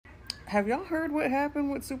Have y'all heard what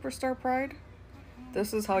happened with Superstar Pride?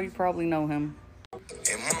 This is how you probably know him.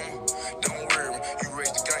 And mama, don't worry, you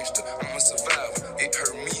raised a gangster, I'm a survivor. It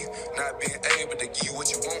hurt me not being able to give you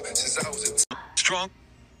what you want since I was a Strong.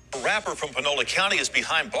 A rapper from Panola County is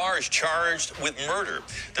behind bars charged with murder.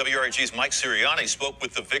 WRG's Mike Sirianni spoke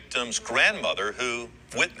with the victim's grandmother who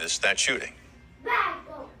witnessed that shooting.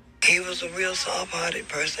 He was a real soft-hearted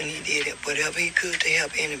person. He did whatever he could to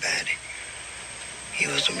help anybody. He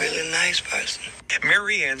was a really nice person.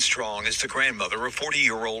 Mary Ann Strong is the grandmother of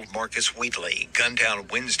 40-year-old Marcus Wheatley, gunned down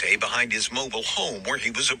Wednesday behind his mobile home where he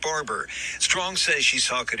was a barber. Strong says she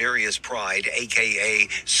saw Kadarius Pride, a.k.a.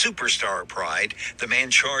 Superstar Pride, the man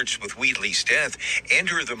charged with Wheatley's death,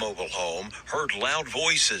 enter the mobile home, heard loud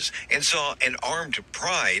voices, and saw an armed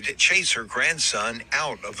Pride chase her grandson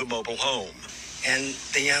out of the mobile home. And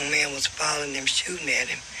the young man was following him, shooting at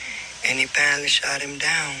him, and he finally shot him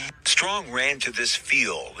down. Strong ran to this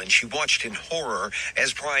field, and she watched in horror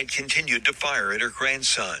as Pride continued to fire at her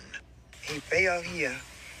grandson. He fell here.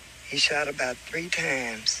 He shot about 3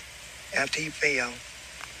 times after he fell.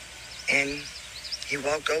 And he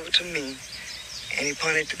walked over to me, and he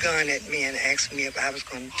pointed the gun at me and asked me if I was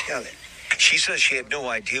going to tell it. She says she had no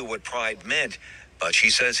idea what Pride meant, but she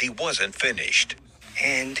says he wasn't finished.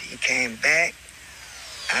 And he came back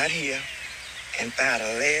out here and fired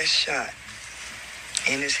a last shot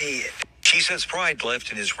in his head. She says Pride left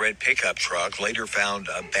in his red pickup truck, later found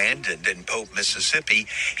abandoned in Pope, Mississippi.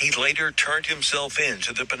 He later turned himself in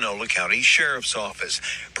to the Panola County Sheriff's Office.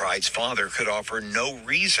 Pride's father could offer no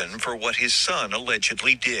reason for what his son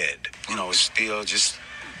allegedly did. You know, it's still just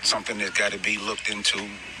something that's got to be looked into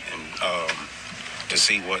and to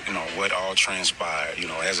see what all transpired. You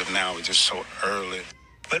know, as of now, it's just so early.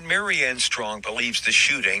 But Mary Ann Strong believes the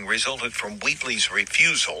shooting resulted from Wheatley's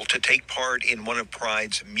refusal to take part in one of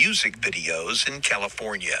Pride's music videos in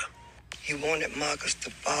California. He wanted Marcus to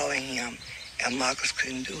follow him, and Marcus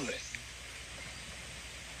couldn't do it.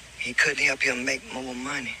 He couldn't help him make more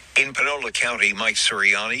money. In Panola County, Mike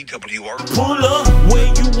Sirianni, WR. Pull up, where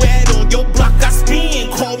you at on your block? I spin,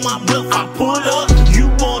 call my bluff, I pull up. You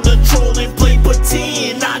wanna troll and play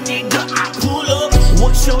pretend? Nah, nigga, I pull up.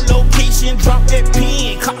 What's your location? Drop that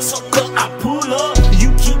pin, cocksucker, I pull up.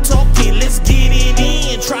 You keep talking, let's get it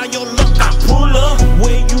in. Try your luck, I pull up.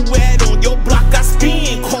 Where you at on your block? I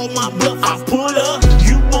spin, call my bluff, I pull up.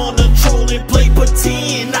 You wanna troll and play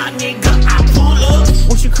pretend? Nah, nigga, I pull up.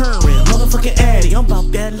 What's your current? Motherfucking addy, I'm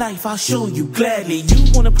about that life, I'll show you gladly.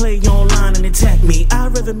 You wanna play online and attack me?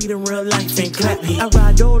 I'd rather meet in real life and clap me. I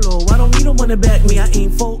ride dolo, I don't need no one to back me. I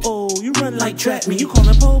aim 4-0, you run like track me. You call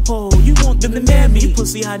a po-po, you want them to nab me. You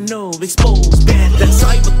pussy I know, exposed, bad. That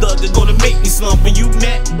cyber thug is gonna make me slump. And you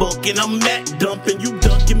Mac bucking, I'm Mac dumping. You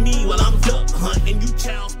ducking me while I'm duck hunting.